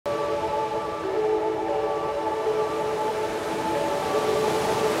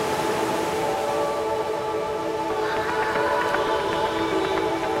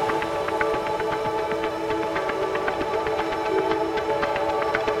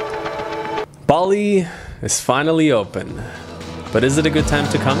Bali is finally open, but is it a good time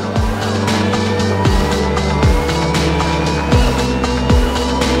to come?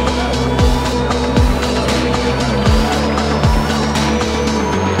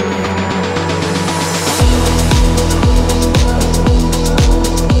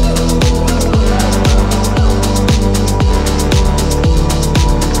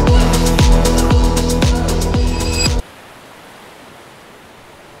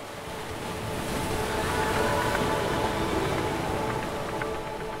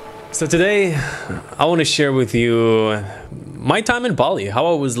 So today I want to share with you my time in Bali, how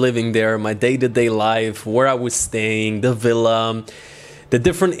I was living there, my day-to-day life, where I was staying, the villa, the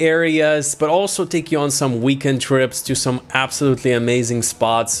different areas, but also take you on some weekend trips to some absolutely amazing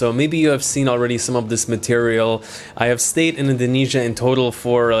spots. So maybe you have seen already some of this material. I have stayed in Indonesia in total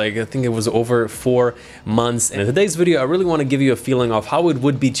for I think it was over 4 months. And in today's video, I really want to give you a feeling of how it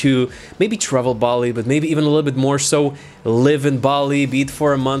would be to maybe travel Bali, but maybe even a little bit more so live in Bali, be it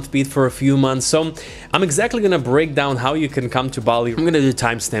for a month, be it for a few months. So I'm exactly going to break down how you can come to Bali. I'm going to do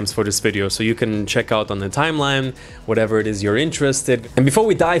timestamps for this video so you can check out on the timeline, whatever it is you're interested. And before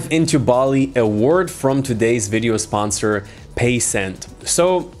we dive into Bali, a word from today's video sponsor, Paysend.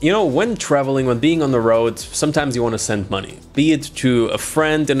 So, you know, when traveling, when being on the road, sometimes you want to send money, be it to a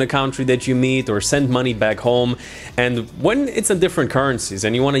friend in a country that you meet or send money back home. And when it's in different currencies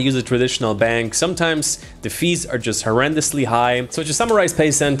and you want to use a traditional bank, sometimes the fees are just horrendously high. So to summarize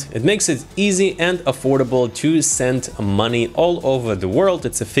Paysend, it makes it easy and affordable to send money all over the world.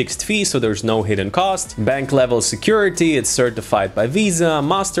 It's a fixed fee, so there's no hidden cost. Bank level security, it's certified by Visa,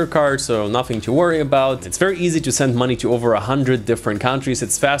 MasterCard, so nothing to worry about. It's very easy to send money to over 100 different countries.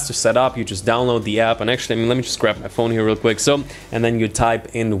 It's fast to set up. You just download the app, and actually, let me just grab my phone here real quick. So, and then you type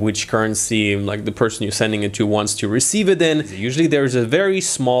in which currency like the person you're sending it to wants to receive it in. Usually there's a very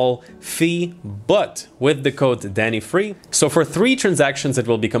small fee, but with the code DANYFREE, so for 3 transactions it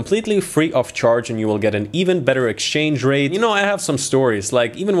will be completely free of charge and you will get an even better exchange rate. You know, I have some stories,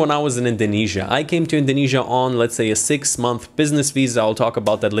 like even when I was in Indonesia, I came to Indonesia on, let's say, a 6-month business visa. I'll talk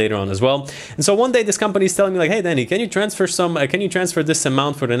about that later on as well. And so one day this company is telling me like, hey Danny, can you transfer this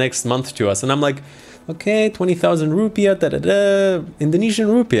amount for the next month to us? And I'm like, okay, 20,000 rupiah, Indonesian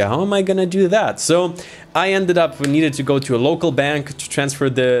rupiah, how am I gonna do that? So I ended up needed to go to a local bank to transfer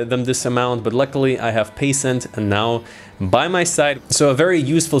them this amount, but luckily I have Paysend and now by my side. So a very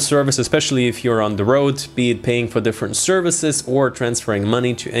useful service, especially if you're on the road, be it paying for different services or transferring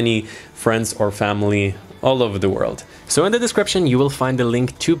money to any friends or family all over the world. So in the description you will find the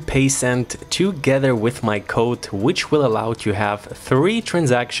link to Paysend together with my code, which will allow you to have 3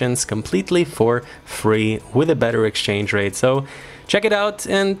 transactions completely for free with a better exchange rate. So check it out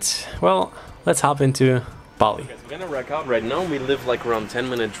and, well, let's hop into Bali. Okay, so we're gonna wreck out right now. We live like around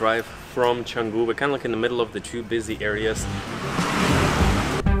 10-minute drive from Canggu. We're kind of like in the middle of the 2 busy areas.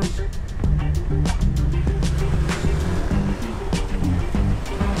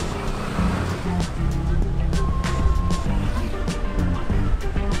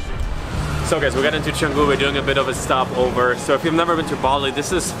 So guys, we got into Canggu, we're doing a bit of a stopover. So if you've never been to Bali,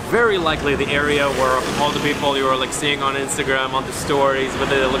 this is very likely the area where all the people you are like seeing on Instagram, on the stories, with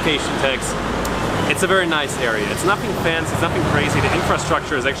the location tags. It's a very nice area. It's nothing fancy, it's nothing crazy. The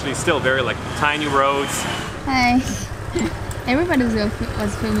infrastructure is actually still very like tiny roads. Hi. Everybody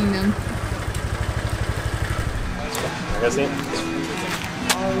was filming them.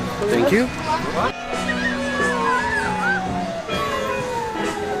 Thank you.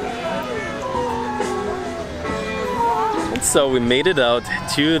 So we made it out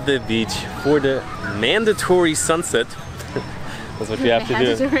to the beach for the mandatory sunset. That's what you have to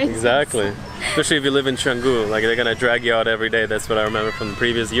do. Exactly. Especially if you live in Canggu, like they're gonna drag you out every day. That's what I remember from the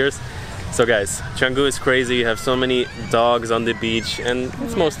previous years. So guys, Canggu is crazy. You have so many dogs on the beach and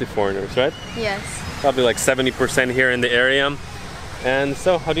it's mostly foreigners, right? Yes. Probably like 70% here in the area. And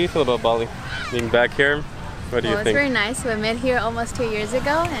so, how do you feel about Bali? Being back here? What do you think? It's very nice. We met here almost 2 years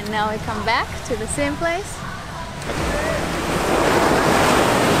ago and now we come back to the same place.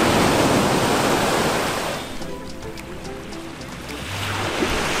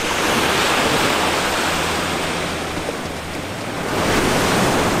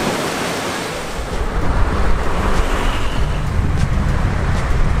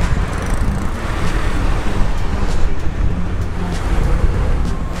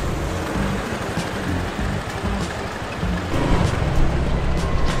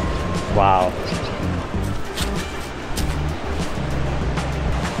 Wow.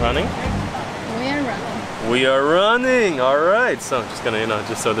 Running? We are running. We are running! Alright, so I'm just gonna,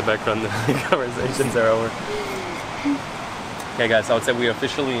 just so the background conversations are over. Okay guys, I would say we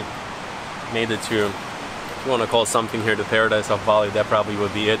officially made it to, if you want to call something here the paradise of Bali, that probably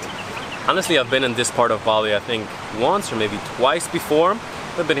would be it. Honestly, I've been in this part of Bali, I think, once or maybe twice before.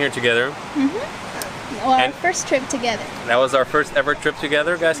 We've been here together. Well, our first trip together. That was our first ever trip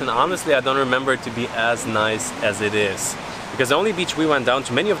together, guys, and honestly, I don't remember it to be as nice as it is. Because the only beach we went down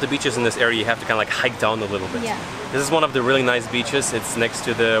to, many of the beaches in this area, you have to kind of like hike down a little bit. Yeah. This is one of the really nice beaches. It's next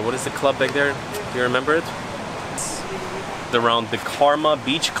to the, what is the club back there? Do you remember it? It's around the Karma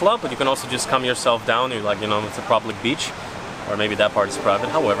Beach Club, but you can also just come yourself down. You're like, you know, it's a public beach. Or maybe that part is private.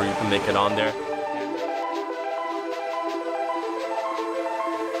 However, you can make it on there.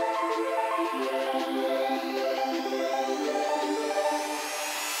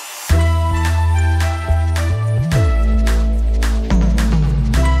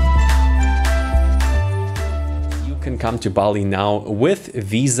 Come to Bali now with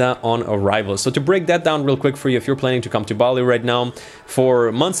visa on arrival. So to break that down real quick for you, if you're planning to come to Bali right now,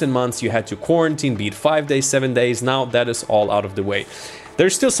 for months and months you had to quarantine, be it 5 days, 7 days. Now that is all out of the way.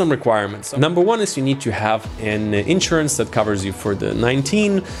 There's still some requirements. Number one is you need to have an insurance that covers you for the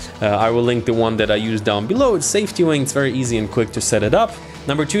 19. I will link the one that I use down below. It's safety wing. It's very easy and quick to set it up.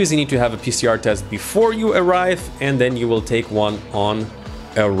 Number two is you need to have a PCR test before you arrive, and then you will take one on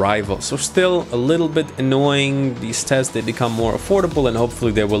arrival. So still a little bit annoying. These tests, they become more affordable, and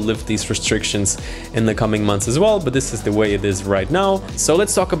hopefully they will lift these restrictions in the coming months as well, but this is the way it is right now. So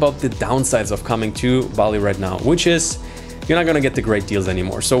let's talk about the downsides of coming to Bali right now, which is you're not gonna get the great deals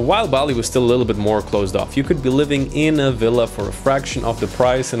anymore. So while Bali was still a little bit more closed off, you could be living in a villa for a fraction of the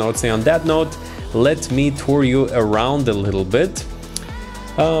price. And I would say on that note, let me tour you around a little bit.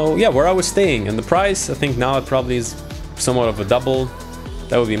 Yeah, where I was staying and the price, I think now it probably is somewhat of a double.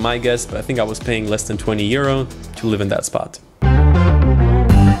 That would be my guess, but I think I was paying less than 20 euro to live in that spot.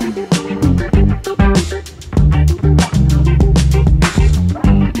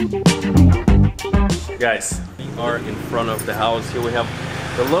 Guys, we are in front of the house. Here we have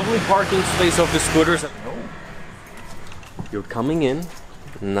the lovely parking space of the scooters. You're coming in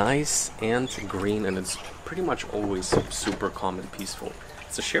nice and green, and it's pretty much always super calm and peaceful.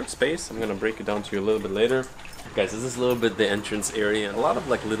 It's a shared space. I'm gonna break it down to you a little bit later. Guys, this is a little bit the entrance area. A lot of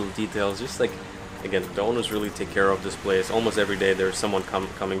like little details, just like, again, the owners really take care of this place. Almost every day there's someone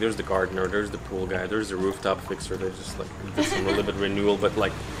coming. There's the gardener, there's the pool guy, there's the rooftop fixer. There's just like some a little bit renewal, but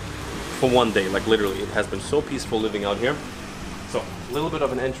like for one day, like literally, it has been so peaceful living out here. So a little bit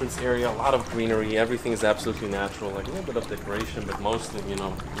of an entrance area, a lot of greenery, everything is absolutely natural, like a little bit of decoration, but mostly, you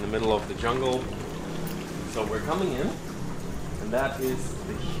know, in the middle of the jungle. So we're coming in, and that is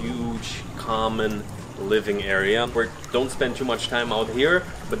the huge common living area. We don't spend too much time out here,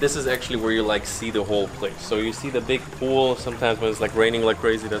 but this is actually where you like see the whole place. So you see the big pool. Sometimes when it's like raining like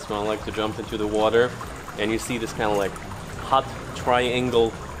crazy, that's when I like to jump into the water, and you see this kind of like hot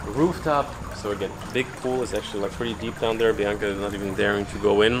triangle rooftop. So again, big pool is actually like pretty deep down there. Bianca is not even daring to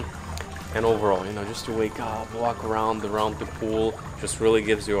go in. And overall, you know, just to wake up, walk around the pool, just really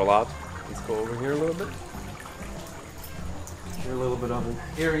gives you a lot. Let's go over here a little bit. Here a little bit of an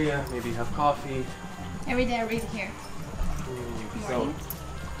area, maybe have coffee. Every day I read here. So,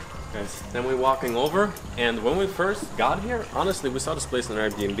 guys, then we're walking over, and when we first got here, honestly, we saw this place on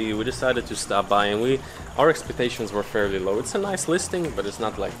Airbnb. We decided to stop by, and our expectations were fairly low. It's a nice listing, but it's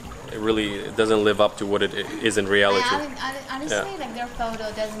not like it doesn't live up to what it is in reality. Honestly, like their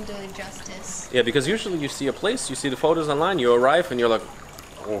photo doesn't do it justice. Yeah, because usually you see a place, you see the photos online, you arrive, and you're like,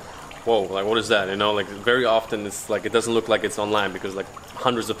 oh, whoa, like what is that? You know, like very often it's like it doesn't look like it's online because like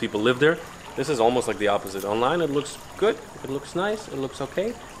hundreds of people live there. This is almost like the opposite. Online, it looks good, it looks nice, it looks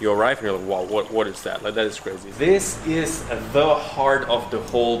okay. You arrive and you're like, wow, what is that? Like, that is crazy. This is the heart of the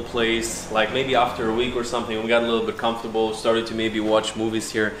whole place. Like, maybe after a week or something, we got a little bit comfortable, started to maybe watch movies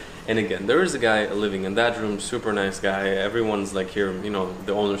here. And again, there is a guy living in that room, super nice guy. Everyone's like here, you know,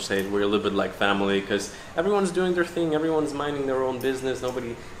 the owners say we're a little bit like family because everyone's doing their thing, everyone's minding their own business.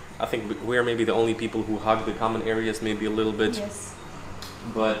 Nobody, I think we're maybe the only people who hug the common areas maybe a little bit. Yes.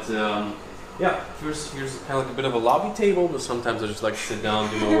 But, yeah, here's kind of like a bit of a lobby table, but sometimes I just like sit down,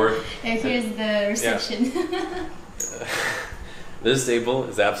 do my work. And here's the reception. Yeah. This table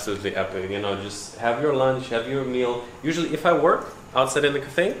is absolutely epic, you know, just have your lunch, have your meal. Usually if I work outside in the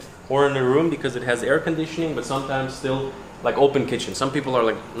cafe or in a room because it has air conditioning, but sometimes still like open kitchen. Some people are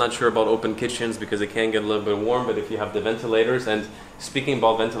like not sure about open kitchens because it can get a little bit warm, but if you have the ventilators, and speaking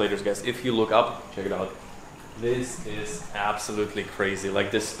about ventilators, guys, if you look up, check it out. This is absolutely crazy.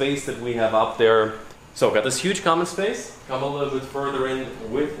 Like the space that we have up there. So got this huge common space. Come a little bit further in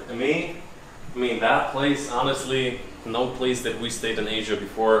with me. I mean, that place, honestly, no place that we stayed in Asia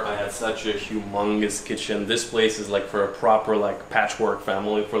before I had such a humongous kitchen. This place is like for a proper like patchwork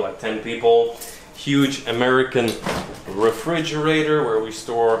family for like 10 people. Huge American refrigerator where we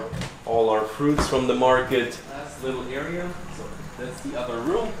store all our fruits from the market. That's a little area, so that's the other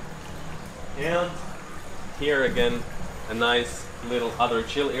room. And here again, a nice little other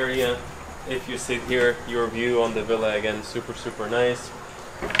chill area. If you sit here, your view on the villa again, super nice.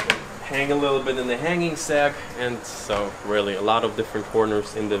 Hang a little bit in the hanging sack, and so really a lot of different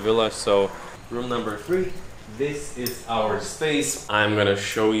corners in the villa. So room number 3, this is our space. I'm gonna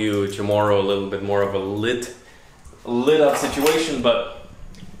show you tomorrow a little bit more of a lit up situation, but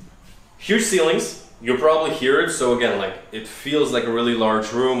huge ceilings. You'll probably hear it. So again, like it feels like a really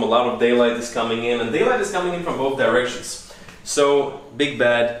large room. A lot of daylight is coming in, and daylight is coming in from both directions. So big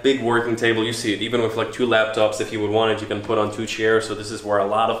bed, big working table. You see it even with like 2 laptops. If you would want it, you can put on 2 chairs. So this is where a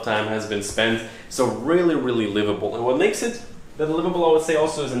lot of time has been spent. So really livable. And what makes it that livable, I would say,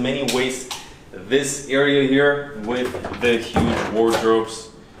 also is in many ways this area here with the huge wardrobes,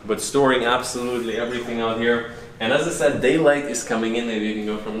 but storing absolutely everything out here. And as I said, daylight is coming in. Maybe you can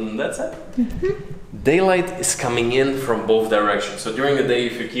go from that side. Daylight is coming in from both directions. So during the day,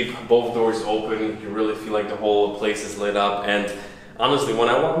 if you keep both doors open, you really feel like the whole place is lit up. And honestly, when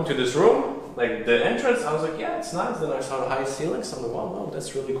I walked into this room, like the entrance, I was like, yeah, it's nice. Then I saw the high ceilings. I'm like, wow,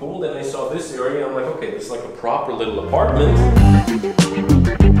 that's really cool. Then I saw this area. I'm like, okay, this is like a proper little apartment.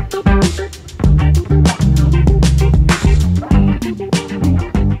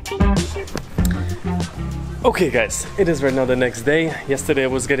 Okay guys, it is right now the next day. Yesterday it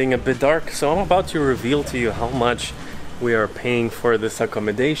was getting a bit dark, so I'm about to reveal to you how much we are paying for this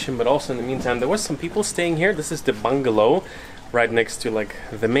accommodation. But also in the meantime, there was some people staying here. This is the bungalow right next to like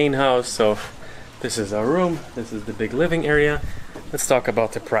the main house. So this is our room, this is the big living area. Let's talk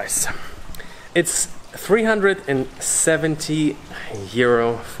about the price. It's 370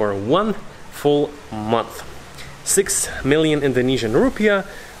 euro for 1 full month. 6 million Indonesian rupiah.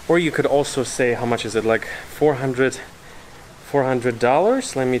 Or you could also say, how much is it, like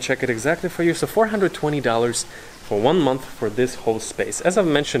 $400? Let me check it exactly for you. So $420 for 1 month for this whole space. As I've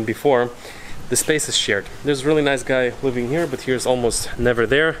mentioned before, the space is shared. There's a really nice guy living here, but he's almost never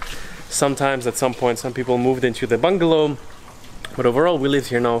there. Sometimes at some point some people moved into the bungalow, but overall we live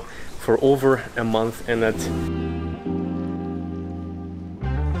here now for over a month, and that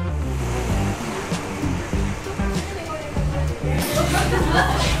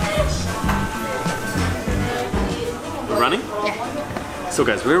running? Yeah. So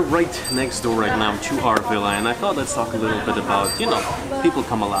guys, we're right next door right now to our villa, and I thought let's talk a little bit about, you know, people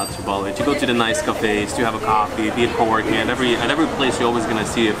come a lot to Bali to go to the nice cafes, to have a coffee, be it co-working. At every place you're always gonna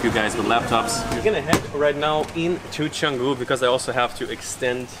see a few guys with laptops. We're gonna head right now into Canggu because I also have to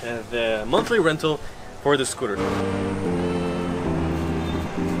extend the monthly rental for the scooter. It's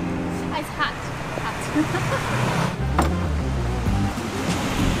hot.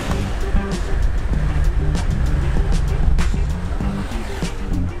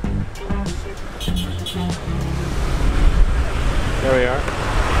 There we are.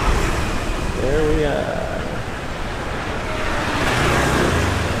 There we are.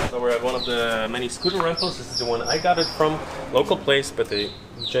 So we're at one of the many scooter rentals. This is the one I got it from, local place, but they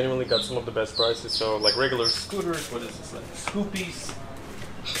genuinely got some of the best prices. So like regular scooters, what is this, like scoopies?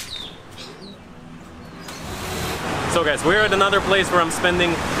 So guys, we're at another place where I'm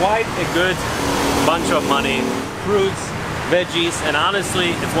spending quite a good bunch of money. Fruits, veggies, and honestly,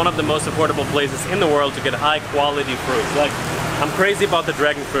 it's one of the most affordable places in the world to get high quality fruits. Like, I'm crazy about the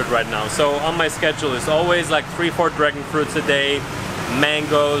dragon fruit right now. So on my schedule is always like 3-4 dragon fruits a day,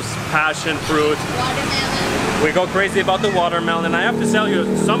 mangoes, passion fruit. Watermelon. We go crazy about the watermelon, and I have to tell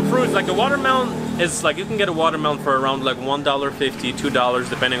you, some fruits, like the watermelon is like, you can get a watermelon for around like $1.50, $2,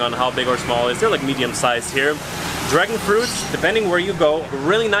 depending on how big or small it is. They're like medium sized here. Dragon fruits, depending where you go,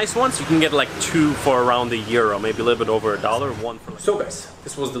 really nice ones, you can get like 2 for around €1, maybe a little bit over $1, 1 for like. So guys,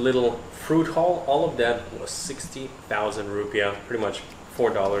 this was the little fruit haul. All of that was 60,000 rupiah, pretty much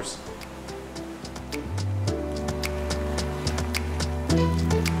 $4.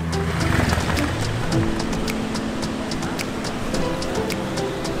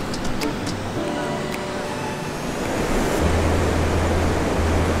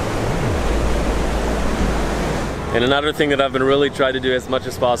 And another thing that I've been really trying to do as much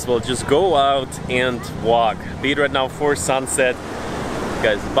as possible, just go out and walk. Be it right now for sunset.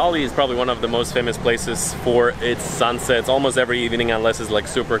 Guys, Bali is probably one of the most famous places for its sunsets almost every evening, unless it's like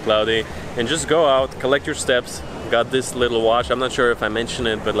super cloudy. And just go out, collect your steps. Got this little watch, I'm not sure if I mentioned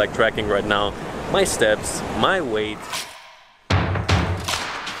it, but like tracking right now my steps, my weight.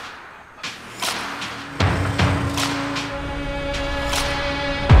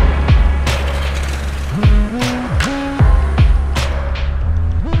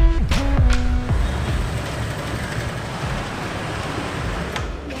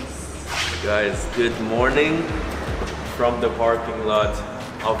 Guys, good morning from the parking lot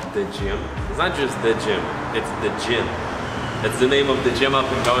of the gym. It's not just the gym, it's the gym. That's the name of the gym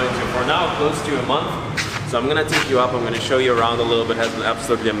I've been going to for now close to a month. So I'm gonna take you up, I'm gonna show you around a little bit. It has been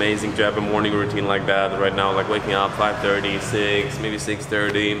absolutely amazing to have a morning routine like that. Right now, like waking up 5:30, 6, maybe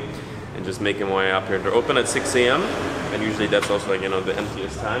 6:30, and just making my way up here. They're open at 6 a.m. and usually that's also like, you know, the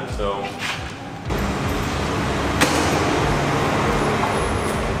emptiest time, so.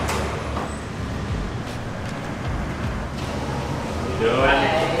 Doing?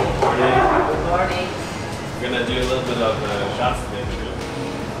 Morning. Good morning. We're gonna do a little bit of shots today too.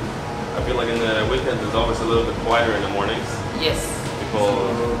 I feel like in the weekend it's always a little bit quieter in the mornings. Yes. People.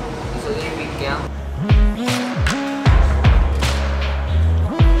 Usually weekend.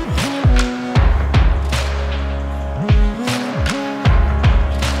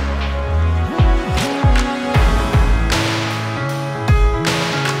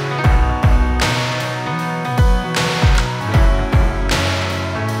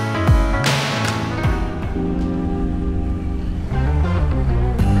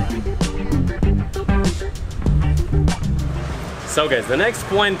 So guys, the next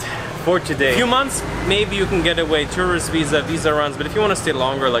point for today. A few months, maybe you can get away tourist visa, visa runs, but if you want to stay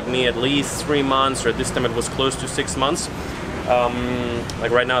longer, like me, at least 3 months, or at this time it was close to 6 months.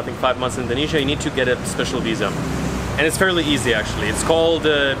 Like right now, I think 5 months in Indonesia, you need to get a special visa. And it's fairly easy actually. It's called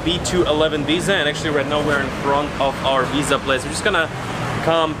B211 visa, and actually right now we're in front of our visa place. We're just gonna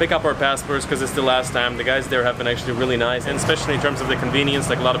come pick up our passports because it's the last time. The guys there have been actually really nice, and especially in terms of the convenience,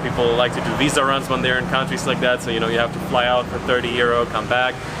 like a lot of people like to do visa runs when they're in countries like that, so you know you have to fly out for 30 euro, come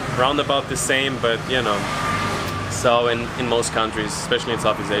back, round about the same, but you know. So in most countries, especially in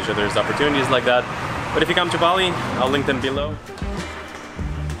Southeast Asia, there's opportunities like that. But if you come to Bali, I'll link them below.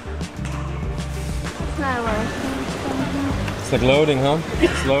 It's like loading, huh?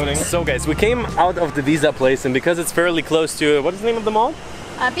 It's loading. So guys, we came out of the visa place, and because it's fairly close to, what is the name of the mall?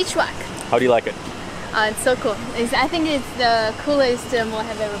 Beach Walk. How do you like it? It's so cool. I think it's the coolest mall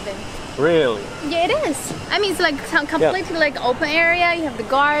I've ever been. Really? Yeah, it is. I mean, it's like completely like open area. You have the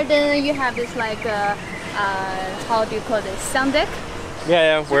garden. You have this like, how do you call this? Sun deck.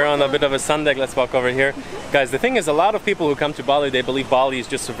 Yeah, we're on a bit of a sun deck. Let's walk over here. Guys, the thing is, a lot of people who come to Bali, they believe Bali is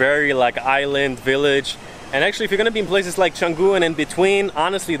just a very like island village. And actually, if you're gonna be in places like Canggu and in between,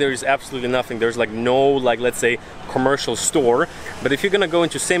 honestly, there's absolutely nothing. There's like no, like, let's say, commercial store. But if you're gonna go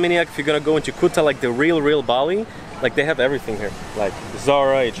into Seminyak, if you're gonna go into Kuta, like the real Bali, like they have everything here. Like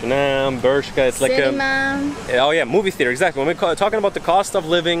Zara, H&M, Bershka, it's like Cinema. oh yeah, movie theater, exactly. When we're talking about the cost of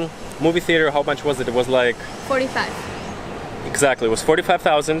living, movie theater, how much was it? It was like 45. Exactly, it was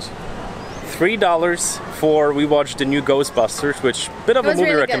 45,000. $3 for, we watched the new Ghostbusters, which bit of a movie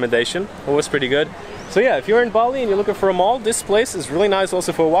really recommendation. It was pretty good. So yeah, if you're in Bali and you're looking for a mall, this place is really nice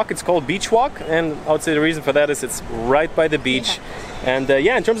also for a walk. It's called Beach Walk, and I would say the reason for that is it's right by the beach. Yeah. And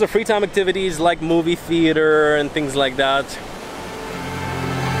yeah, in terms of free time activities like movie theater and things like that,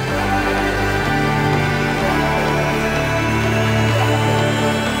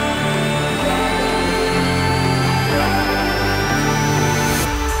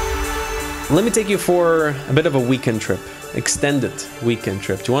 let me take you for a bit of a weekend trip, extended weekend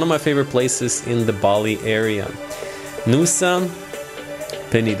trip to one of my favorite places in the Bali area, Nusa,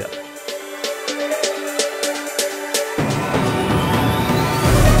 Penida.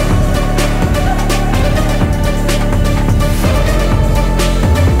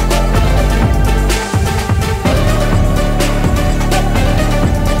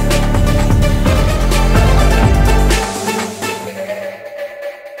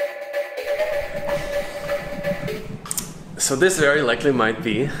 So this very likely might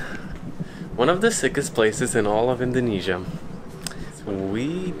be one of the sickest places in all of Indonesia. So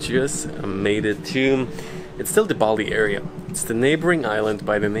we just made it to, it's still the Bali area. It's the neighboring island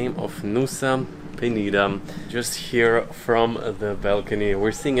by the name of Nusa Penida. Just here from the balcony,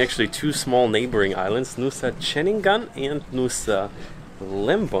 we're seeing actually two small neighboring islands, Nusa Cheningan and Nusa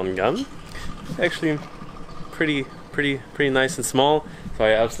Lembongan. Actually pretty nice and small. So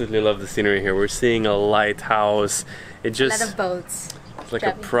I absolutely love the scenery here. We're seeing a lighthouse. It just, a lot of boats. It's like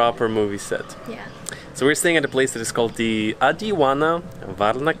a proper movie set. Yeah. So we're staying at a place that is called the Adiwana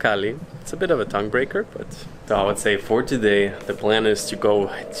Varna Kali. It's a bit of a tongue breaker, but so I would say for today, the plan is to go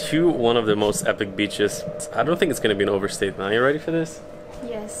to one of the most epic beaches. I don't think it's going to be an overstatement. Are you ready for this?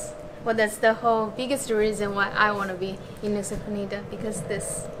 Yes. Well, that's the whole biggest reason why I want to be in Nusa Penida, because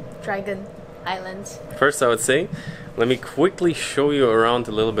this dragon island. First, I would say, let me quickly show you around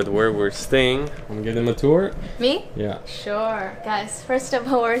a little bit where we're staying. Want to give them a tour? Me? Yeah. Sure. Guys, first of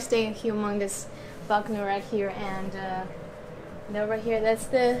all, we're staying humongous balcony right here, and over here, that's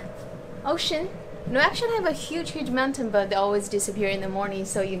the ocean. No, actually have a huge mountain, but they always disappear in the morning,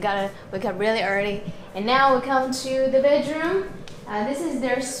 so you gotta wake up really early. And now we come to the bedroom. This is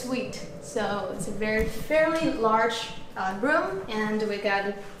their suite, so it's a fairly large room, and we got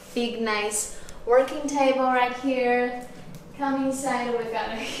a big nice working table right here. Come inside, we got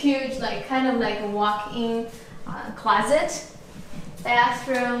a huge kind of like a walk-in closet.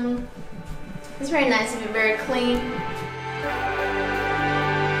 Bathroom. It's very nice and very clean.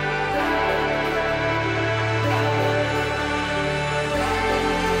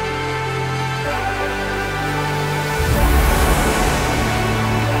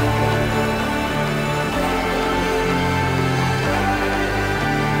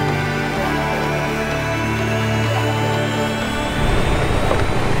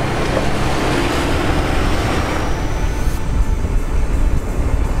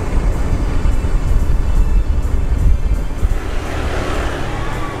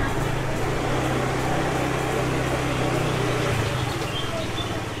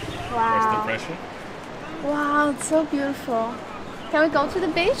 Wow, it's so beautiful. Can we go to the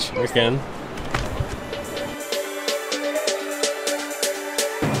beach? We can.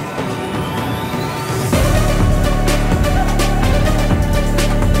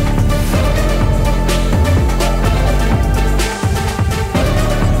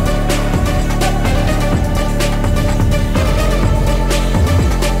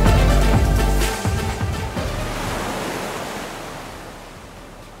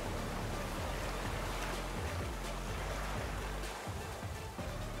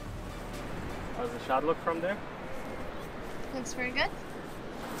 How's the shot look from there? Looks very good.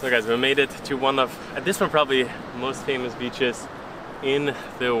 So guys, we made it to one of, at this one probably most famous beaches in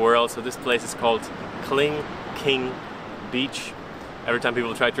the world. So this place is called KelingKing Beach. Every time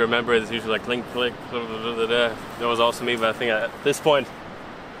people try to remember it, it's usually like clink, clink, that was also me, but I think at this point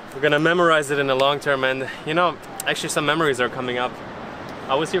we're gonna memorize it in the long term. And you know, actually some memories are coming up.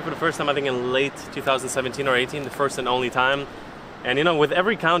 I was here for the first time, I think in late 2017 or 18, the first and only time. And you know, with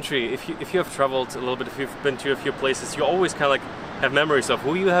every country, if you have traveled a little bit, if you've been to a few places, you always kind of like have memories of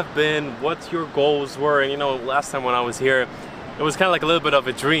who you have been, what your goals were. And you know, last time when I was here, it was kind of like a little bit of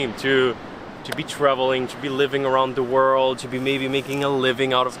a dream to be traveling, to be living around the world, to be maybe making a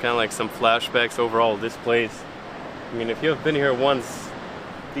living out of kind of like some flashbacks. Overall, this place, I mean, if you have been here once,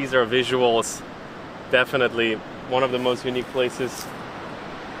 these are visuals. Definitely one of the most unique places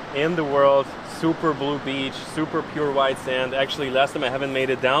in the world. Super blue beach, super pure white sand. Actually, last time I haven't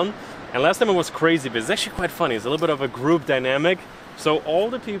made it down, and last time it was crazy, but it's actually quite funny. It's a little bit of a group dynamic. So all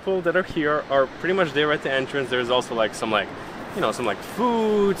the people that are here are pretty much there at the entrance. There's also like some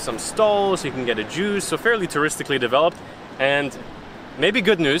food, some stalls, you can get a juice, so fairly touristically developed. And maybe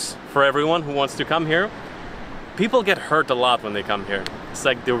good news for everyone who wants to come here. People get hurt a lot when they come here. It's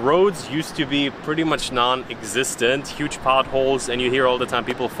like the roads used to be pretty much non-existent, huge potholes, and you hear all the time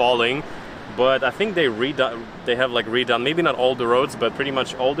people falling. But I think they have redone, maybe not all the roads, but pretty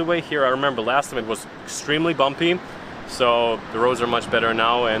much all the way here. I remember last time it was extremely bumpy, so the roads are much better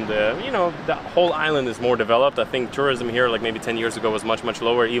now, and you know, the whole island is more developed. I think tourism here, like maybe 10 years ago, was much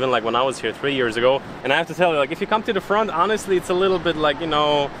lower, even like when I was here 3 years ago. And I have to tell you, like, if you come to the front, honestly, it's a little bit like, you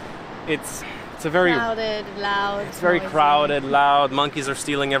know, it's a very crowded, loud. It's very noisy. Crowded, loud. Monkeys are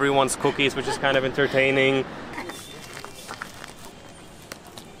stealing everyone's cookies, which is kind of entertaining.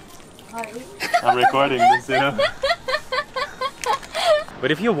 I'm recording this, you know. But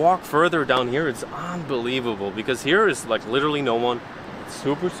if you walk further down here, it's unbelievable, because here is like literally no one. It's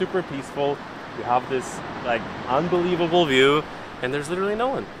super peaceful. You have this like unbelievable view, and there's literally no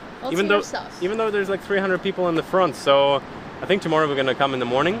one. Even though there's like 300 people in the front. So I think tomorrow we're gonna come in the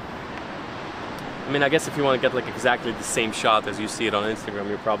morning. I mean, I guess if you want to get like exactly the same shot as you see it on Instagram,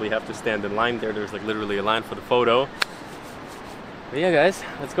 you probably have to stand in line there. There's like literally a line for the photo. But yeah, guys,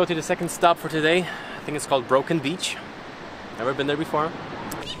 let's go to the second stop for today. I think it's called Broken Beach. Never been there before.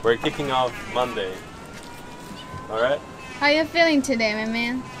 We're kicking off Monday. All right. How are you feeling today, my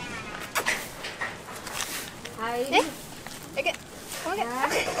man? Hi. Okay.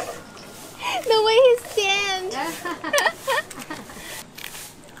 The way he stands.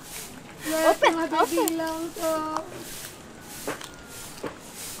 Open.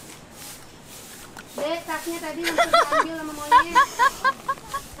 Dek, tasnya tadi untuk diambil sama monyet.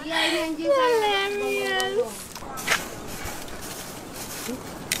 Iya, ini anjing saya.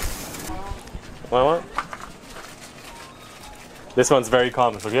 What? This one's very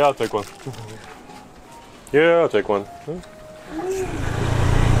common. So yeah, I'll take one. Yeah, I'll take one.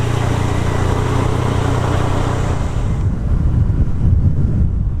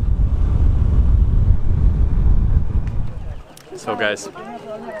 So guys,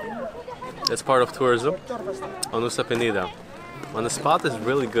 That's part of tourism on Nusa Penida. When the spot is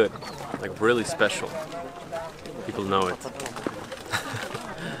really good, like really special, people know it.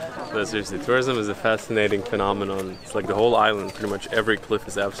 But seriously, tourism is a fascinating phenomenon. It's like the whole island, pretty much every cliff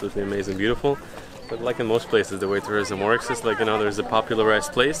is absolutely amazing, beautiful. But like in most places, the way tourism works is like, you know, there's a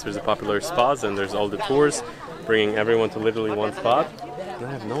popularized place, there's a popular spots, and there's all the tours bringing everyone to literally one spot. And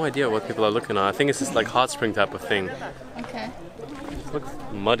I have no idea what people are looking at. I think it's just like hot spring type of thing. Okay. It looks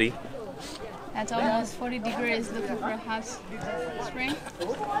muddy. That's almost 40 degrees looking for a hot spring.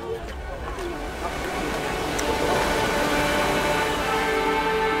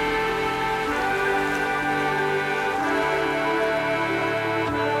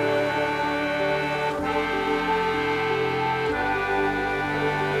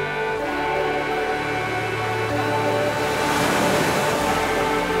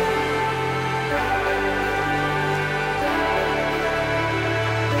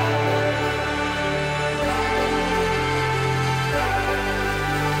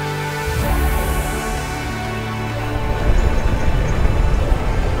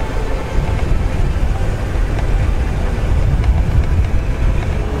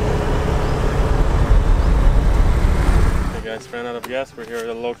 Ran out of gas. We're here at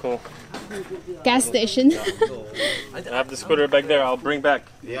a local Gas station. I have the scooter back there. I'll bring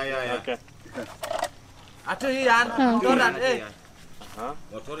back. Yeah. Okay.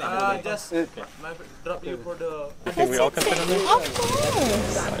 Just drop you for the. I think we all can fit in there. Of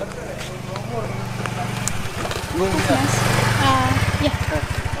course. Yeah.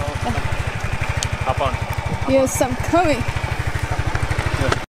 Hop on. Yes, I'm coming.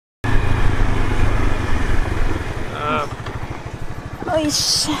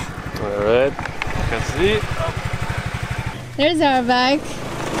 Oish. Alright. Can see. There's our bag.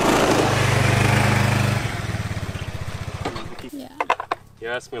 Yeah. You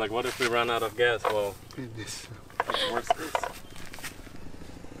asked me like, what if we run out of gas? Well, This. it's worse this.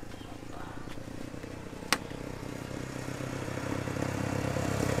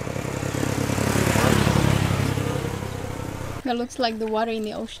 That looks like the water in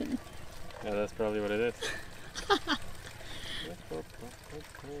the ocean. Yeah, that's probably what it is.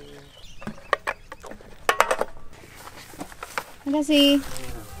 Makasih.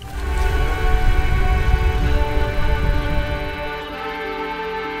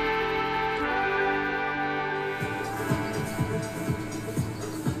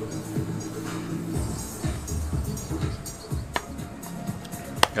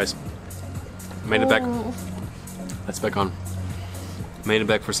 Guys, made it back. Let's back on. Made it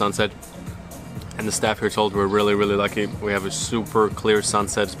back for sunset. And the staff here told we're really lucky. We have a super clear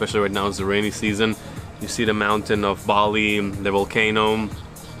sunset, especially right now it's the rainy season. You see the mountain of Bali, the volcano,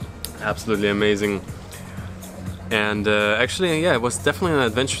 absolutely amazing. And actually, yeah, it was definitely an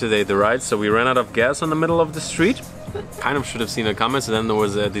adventure today, the ride. So we ran out of gas on the middle of the street. Kind of should have seen the comments. And then there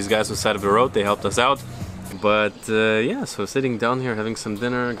was these guys on the side of the road, they helped us out. But yeah, so sitting down here, having some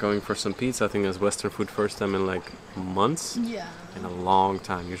dinner, going for some pizza. I think it's Western food first time in like months. Yeah. In a long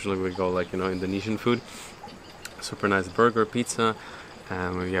time. Usually we go like, you know, Indonesian food. Super nice burger, pizza.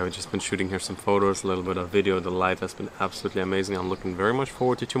 And yeah, we've just been shooting here some photos, a little bit of video. The light has been absolutely amazing. I'm looking very much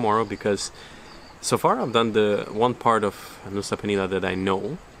forward to tomorrow because so far I've done the one part of Nusa Penida that I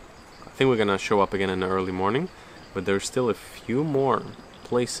know. I think we're gonna show up again in the early morning, but there's still a few more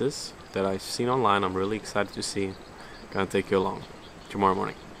places that I've seen online. I'm really excited to see. Gonna take you along tomorrow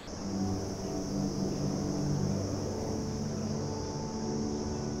morning.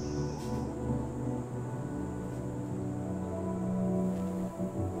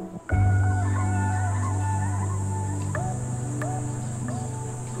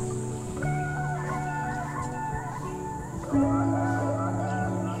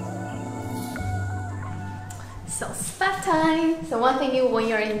 So spa time. So one thing when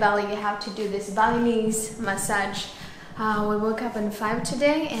you're in Bali, you have to do this Balinese massage. We woke up at 5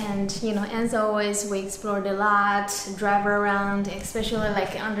 today, and you know, as always, we explored a lot, drive around, especially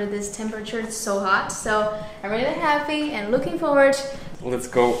like under this temperature. It's so hot. So I'm really happy and looking forward. Let's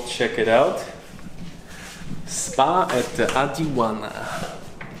go check it out. Spa at the Adiwana.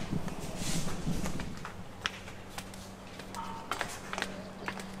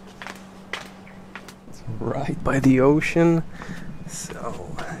 Right by the ocean,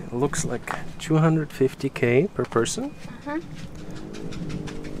 so it looks like 250k per person.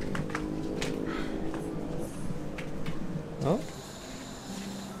 Oh.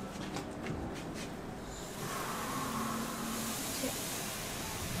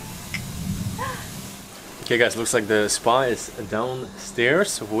 Okay guys, looks like the spa is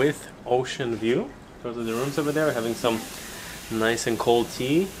downstairs with ocean view. Go to the rooms over there, having some nice and cold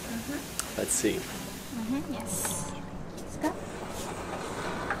tea. Let's see. Yes. Let's go.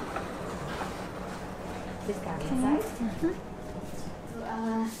 This guy inside.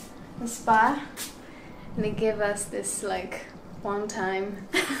 The spa. And they give us this like one time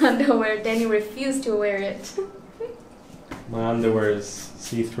underwear. Danny refused to wear it. My underwear is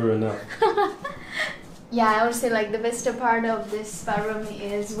see-through enough. Yeah, I would say like the best part of this spa room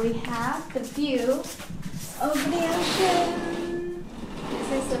is we have the view of the ocean.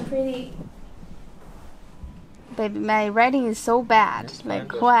 This is a pretty. Baby, my writing is so bad.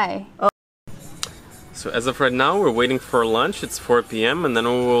 Like why? So as of right now, we're waiting for lunch. It's 4 p.m. and then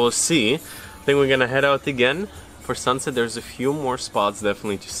we will see. I think we're gonna head out again for sunset. There's a few more spots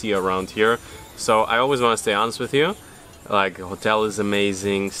definitely to see around here. So I always want to stay honest with you. Like, the hotel is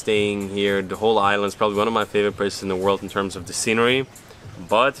amazing, staying here, the whole island is probably one of my favorite places in the world in terms of the scenery.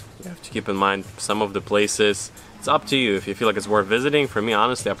 But you have to keep in mind some of the places, it's up to you if you feel like it's worth visiting. For me,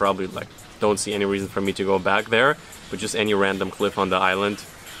 honestly, I probably like don't see any reason for me to go back there. But just any random cliff on the island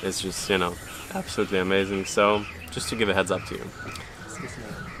is just, you know, absolutely amazing. So just to give a heads up to you.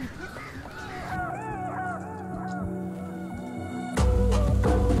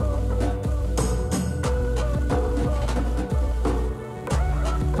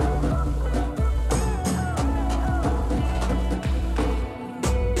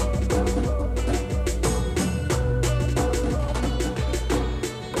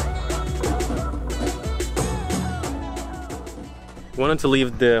 Wanted to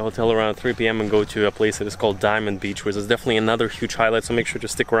leave the hotel around 3 p.m. and go to a place that is called Diamond Beach, which is definitely another huge highlight, so make sure to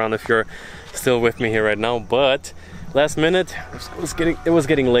stick around if you're still with me here right now. But last minute, it was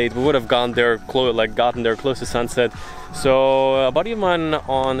getting late. We would have gotten there close to sunset. So a buddy of mine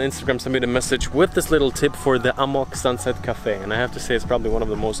on Instagram sent me a message with this little tip for the Amok Sunset Cafe, and I have to say it's probably one of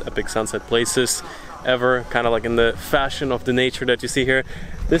the most epic sunset places ever, kind of like in the fashion of the nature that you see here.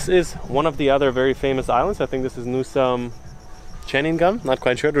 This is one of the other very famous islands. I think this is Nusa Cheningan, not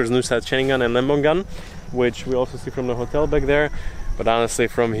quite sure. There's Nusa Cheningan and Lembongan, which we also see from the hotel back there. But honestly,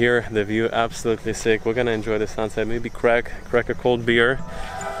 from here, the view absolutely sick. We're gonna enjoy the sunset, maybe crack a cold beer.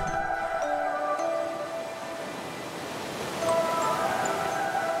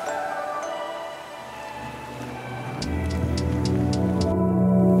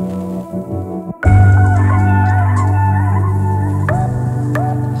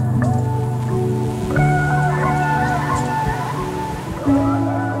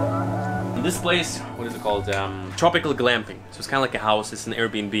 This place, what is it called? Tropical Glamping. So it's kind of like a house. It's an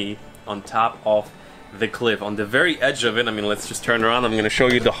Airbnb on top of the cliff, on the very edge of it. I mean, let's just turn around. I'm going to show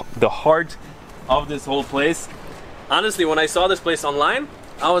you the heart of this whole place. Honestly, when I saw this place online,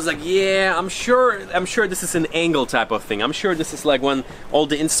 I was like, yeah, I'm sure this is an angle type of thing. I'm sure this is like when all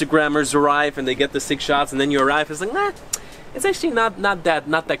the Instagrammers arrive and they get the sick shots, and then you arrive. It's like, nah, it's actually not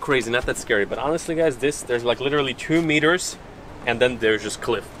that crazy, not that scary. But honestly, guys, there's like literally 2 meters. And then there's just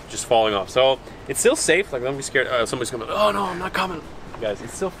cliff, just falling off. So it's still safe. Like, don't be scared. Somebody's coming. Oh no, I'm not coming, guys.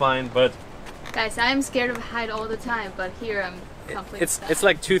 It's still fine, but guys, I'm scared of height all the time, but here I'm completely. It's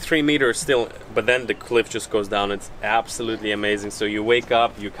like 2-3 meters still, but then the cliff just goes down. It's absolutely amazing. So you wake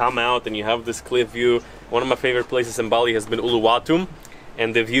up, you come out, and you have this cliff view. One of my favorite places in Bali has been Uluwatu,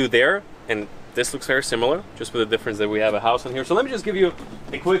 and the view there. And this looks very similar, just with the difference that we have a house on here. So let me just give you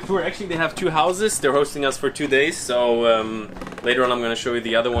a quick tour. Actually, they have 2 houses. They're hosting us for 2 days. So later on, I'm going to show you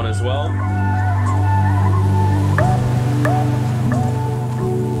the other one as well.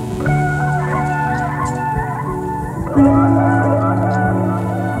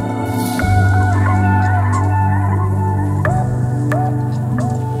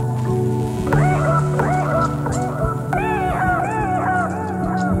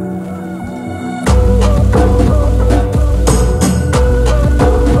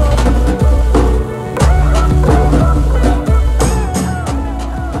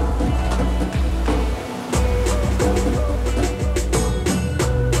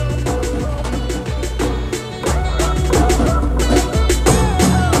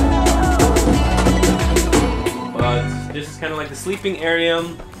 Kind of like the sleeping area,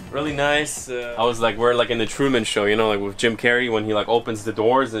 really nice. I was like, we're like in the Truman Show, you know, like with Jim Carrey when he like opens the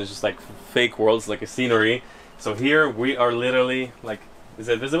doors and it's just like fake worlds, like a scenery. So here we are literally like, is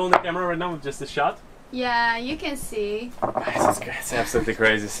it visible in the camera right now with just the shot? Yeah, you can see. Guys, it's absolutely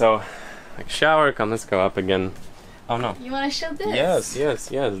crazy. So, like shower, come, let's go up again. Oh no. You want to show this? Yes.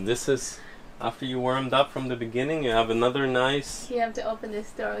 This is after you warmed up from the beginning. You have another nice. You have to open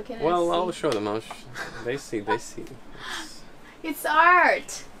this door. Can well, I see? I'll show them. They see. It's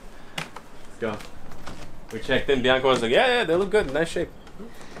art. Let's go. We checked in. Bianca was like, yeah, they look good. Nice shape.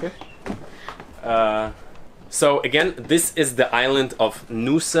 Okay. So again, this is the island of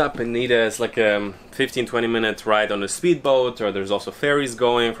Nusa Penida. It's like a 15-20 minute ride on a speedboat, or there's also ferries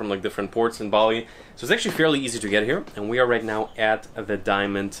going from like different ports in Bali. So it's actually fairly easy to get here, and we are right now at the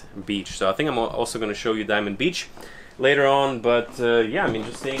Diamond Beach. So I think I'm also going to show you Diamond Beach later on, but yeah, I mean,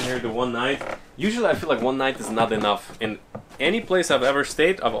 just staying here the one night. Usually I feel like one night is not enough. In any place I've ever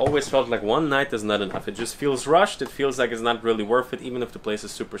stayed, I've always felt like one night is not enough. It just feels rushed. It feels like it's not really worth it, even if the place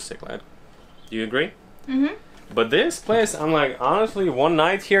is super sick, right? Do you agree? Mm-hmm. But this place, I'm like, honestly, one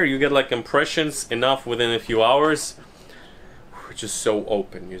night here, you get like impressions enough within a few hours. It's just so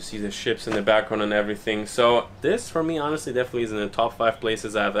open. You see the ships in the background and everything. So this, for me, honestly, definitely is in the top 5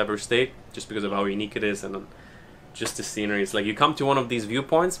 places I've ever stayed, just because of how unique it is and just the scenery. It's like you come to one of these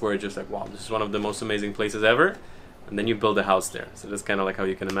viewpoints where it's just like, wow, this is one of the most amazing places ever, and then you build a house there. So that's kind of like how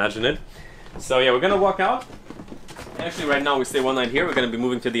you can imagine it. So yeah, we're gonna walk out. Actually, right now we stay one night here. We're going to be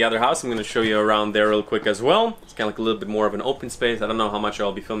moving to the other house. I'm going to show you around there real quick as well. It's kind of like a little bit more of an open space. I don't know how much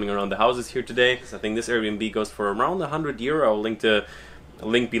I'll be filming around the houses here today. I think this Airbnb goes for around €100. I'll link to a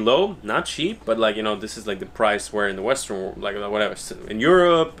link below. Not cheap, but like, you know, this is like the price where in the Western world, like whatever, in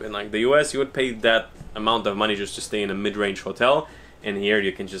Europe and like the US, you would pay that amount of money just to stay in a mid-range hotel. And here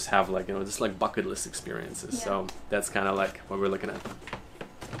you can just have like, you know, just like bucket list experiences. Yeah. So that's kind of like what we're looking at.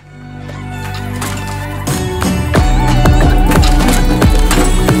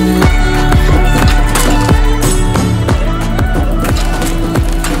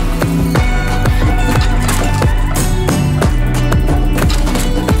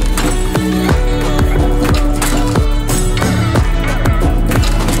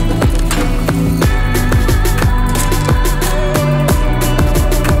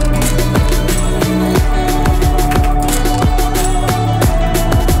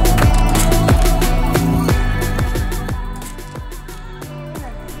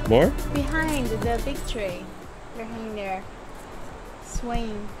 More? Behind the big tree. They're hanging there.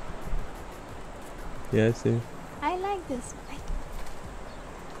 Swaying. Yeah, I see. I like this.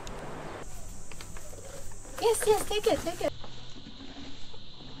 Yes, yes, take it, take it.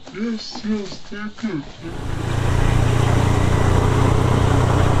 Yes, yes, take it.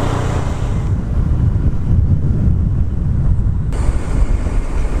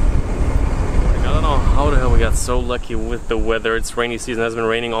 How the hell we got so lucky with the weather. It's rainy season. It has been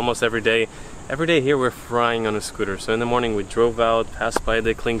raining almost every day. Every day here we're flying on a scooter. So in the morning we drove out, passed by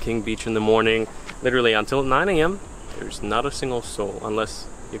the KelingKing beach in the morning. Literally until 9 a.m. there's not a single soul, unless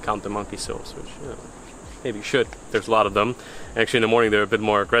you count the monkey souls, which, you know, maybe you should. There's a lot of them. Actually in the morning they're a bit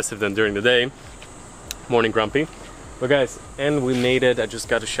more aggressive than during the day. Morning grumpy. But guys, and we made it. I just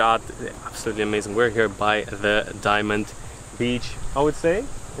got a shot. Absolutely amazing. We're here by the Diamond Beach, I would say.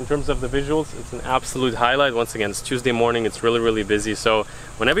 In terms of the visuals, it's an absolute highlight. Once again, it's Tuesday morning, it's really busy, so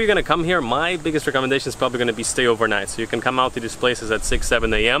whenever you're gonna come here, my biggest recommendation is probably gonna be stay overnight. So you can come out to these places at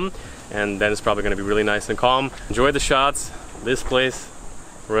 6-7 a.m. and then it's probably gonna be really nice and calm. Enjoy the shots. This place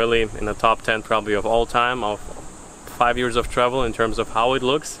really in the top 10 probably of all time of 5 years of travel in terms of how it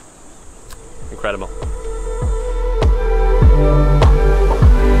looks. Incredible.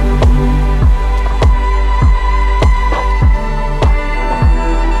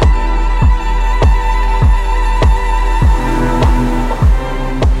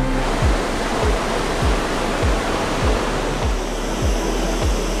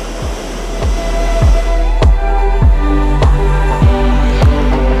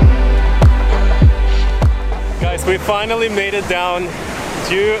 We finally made it down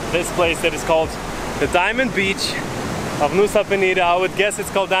to this place that is called the Diamond Beach of Nusa Penida. I would guess it's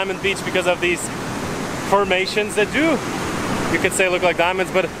called Diamond Beach because of these formations that do, you could say, look like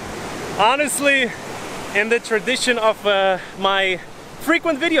diamonds, but honestly, in the tradition of my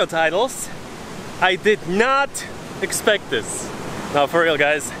frequent video titles, I did not expect this. Now for real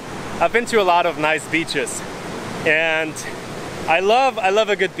guys, I've been to a lot of nice beaches and I love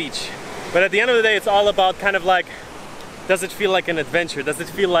a good beach. But at the end of the day, it's all about kind of like, does it feel like an adventure? Does it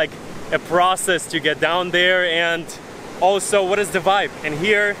feel like a process to get down there? And also, what is the vibe? And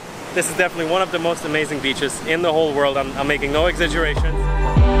here, this is definitely one of the most amazing beaches in the whole world. I'm making no exaggeration.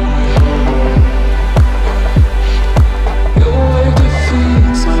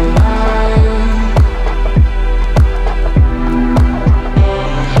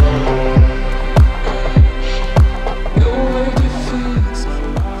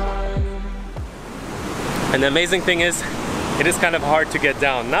 And the amazing thing is, it is kind of hard to get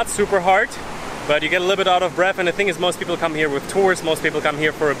down. Not super hard, but you get a little bit out of breath. And the thing is, most people come here with tours. Most people come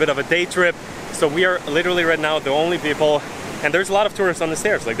here for a bit of a day trip. So we are literally right now the only people, and there's a lot of tourists on the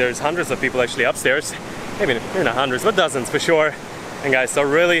stairs. Like there's hundreds of people actually upstairs. Maybe not hundreds, but dozens for sure. And guys, so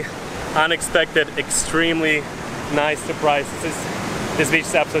really unexpected, extremely nice surprise. This beach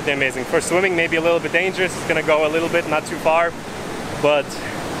is absolutely amazing. For swimming, maybe a little bit dangerous. It's gonna go a little bit, not too far, but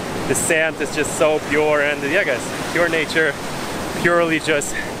the sand is just so pure, and yeah guys, pure nature, purely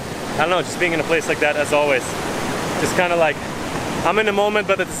just, I don't know, just being in a place like that as always. Just kind of like, I'm in the moment,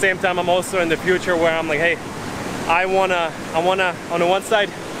 but at the same time I'm also in the future where I'm like, hey, I wanna on the one side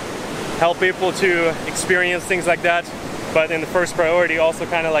help people to experience things like that, but in the first priority also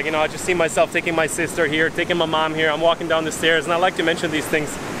kind of like, you know, I just see myself taking my sister here, taking my mom here. I'm walking down the stairs, and I like to mention these things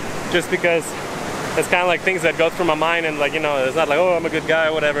just because it's kind of like things that go through my mind, and like, you know, it's not like, oh, I'm a good guy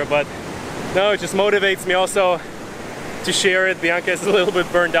or whatever, but no, it just motivates me also to share it. Bianca is a little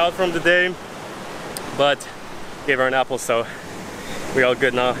bit burned out from the day, but gave her an apple, so we all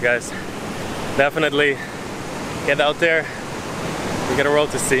good now, guys. Definitely get out there. We got a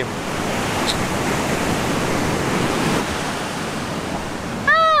world to see.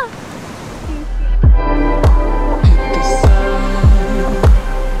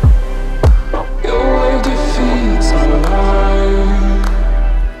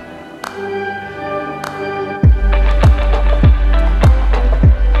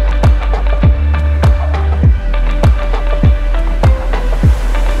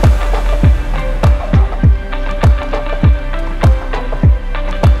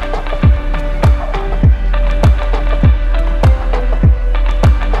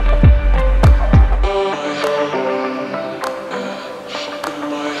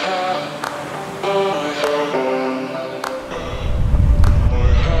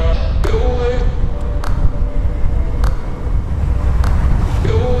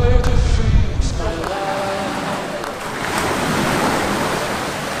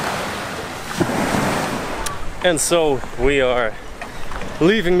 And so we are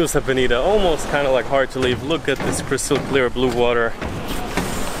leaving Nusa Penida. Almost kind of like hard to leave. Look at this crystal clear blue water.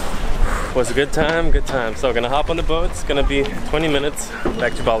 Was a good time, good time. So gonna hop on the boat. It's gonna be 20 minutes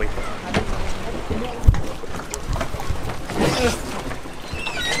back to Bali.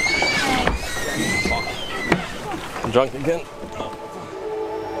 I'm drunk again.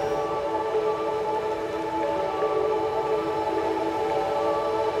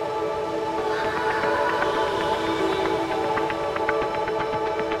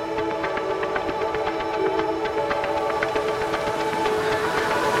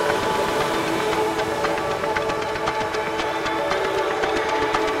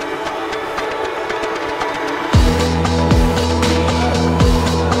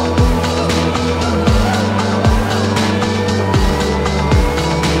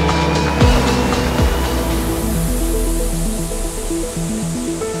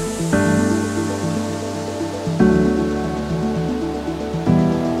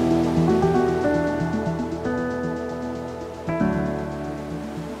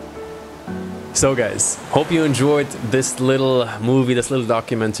 So guys, hope you enjoyed this little movie, this little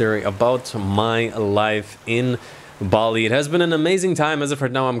documentary about my life in Bali. It has been an amazing time. As of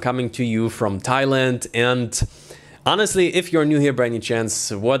right now, I'm coming to you from Thailand, and honestly, if you're new here by any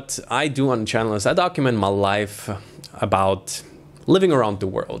chance, what I do on the channel is I document my life about living around the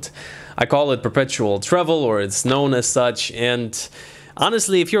world. I call it perpetual travel, or it's known as such, and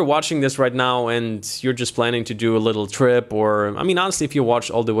honestly, if you're watching this right now and you're just planning to do a little trip, or I mean, honestly, if you watched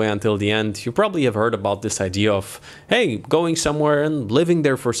all the way until the end, you probably have heard about this idea of, hey, going somewhere and living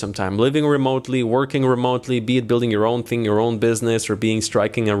there for some time, living remotely, working remotely, be it building your own thing, your own business, or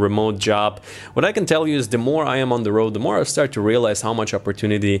striking a remote job. What I can tell you is the more I am on the road, the more I start to realize how much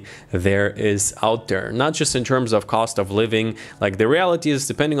opportunity there is out there. Not just in terms of cost of living. Like, the reality is,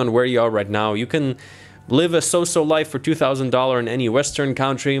 depending on where you are right now, you can live a so-so life for $2,000 in any Western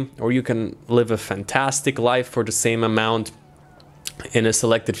country, or you can live a fantastic life for the same amount in a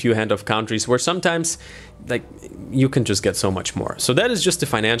selected few hand of countries where sometimes like you can just get so much more. So that is just the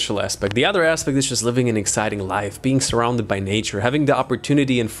financial aspect. The other aspect is just living an exciting life, being surrounded by nature, having the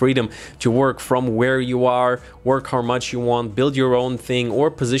opportunity and freedom to work from where you are, work how much you want, build your own thing,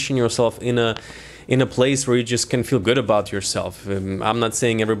 or position yourself in a place where you just can feel good about yourself. I'm not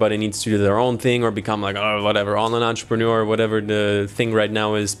saying everybody needs to do their own thing or become like, oh, whatever, online entrepreneur, or whatever the thing right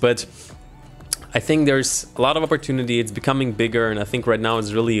now is, but I think there's a lot of opportunity. It's becoming bigger, and I think right now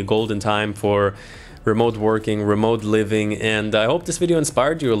is really a golden time for remote working, remote living, and I hope this video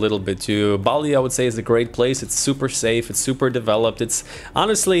inspired you a little bit too. Bali, I would say, is a great place. It's super safe, it's super developed. It's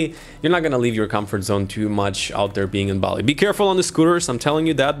honestly, you're not gonna leave your comfort zone too much out there being in Bali. Be careful on the scooters, I'm telling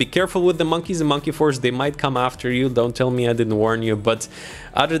you that. Be careful with the monkeys and monkey force, they might come after you. Don't tell me I didn't warn you. But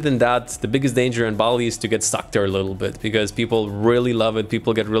other than that, the biggest danger in Bali is to get stuck there a little bit, because people really love it,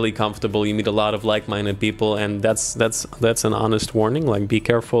 people get really comfortable, you meet a lot of like-minded people, and that's an honest warning. Like, be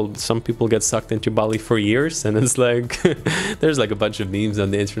careful. Some people get sucked into Bali for years, and it's like there's like a bunch of memes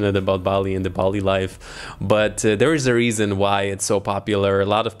on the internet about Bali and the Bali life, but there is a reason why it's so popular. A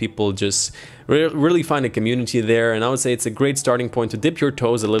lot of people just really find a community there, and I would say it's a great starting point to dip your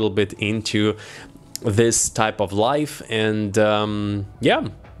toes a little bit into this type of life. And yeah,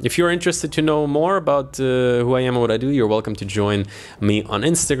 if you're interested to know more about who I am and what I do, you're welcome to join me on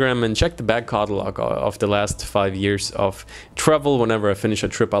Instagram and check the back catalog of the last 5 years of travel. Whenever I finish a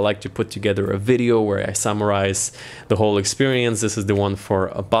trip, I like to put together a video where I summarize the whole experience. This is the one for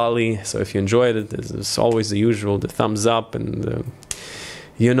Bali, so if you enjoyed it, this is always the usual, the thumbs up, and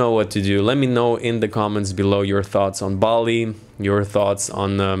you know what to do. Let me know in the comments below your thoughts on Bali, your thoughts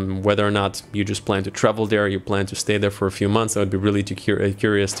on whether or not you just plan to travel there, you plan to stay there for a few months. I would be really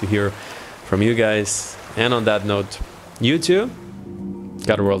curious to hear from you guys. And on that note, you too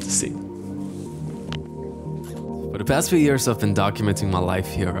got a world to see. For the past few years, I've been documenting my life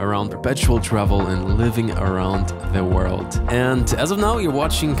here around perpetual travel and living around the world. And as of now, you're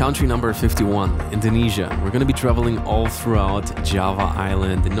watching country number 51, Indonesia. We're gonna be traveling all throughout Java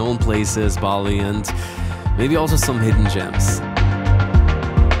Island, the known places, Bali, and maybe also some hidden gems.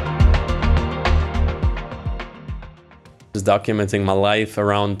 Just documenting my life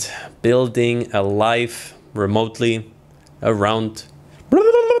around building a life remotely around.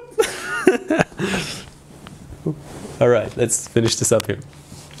 All right, let's finish this up here.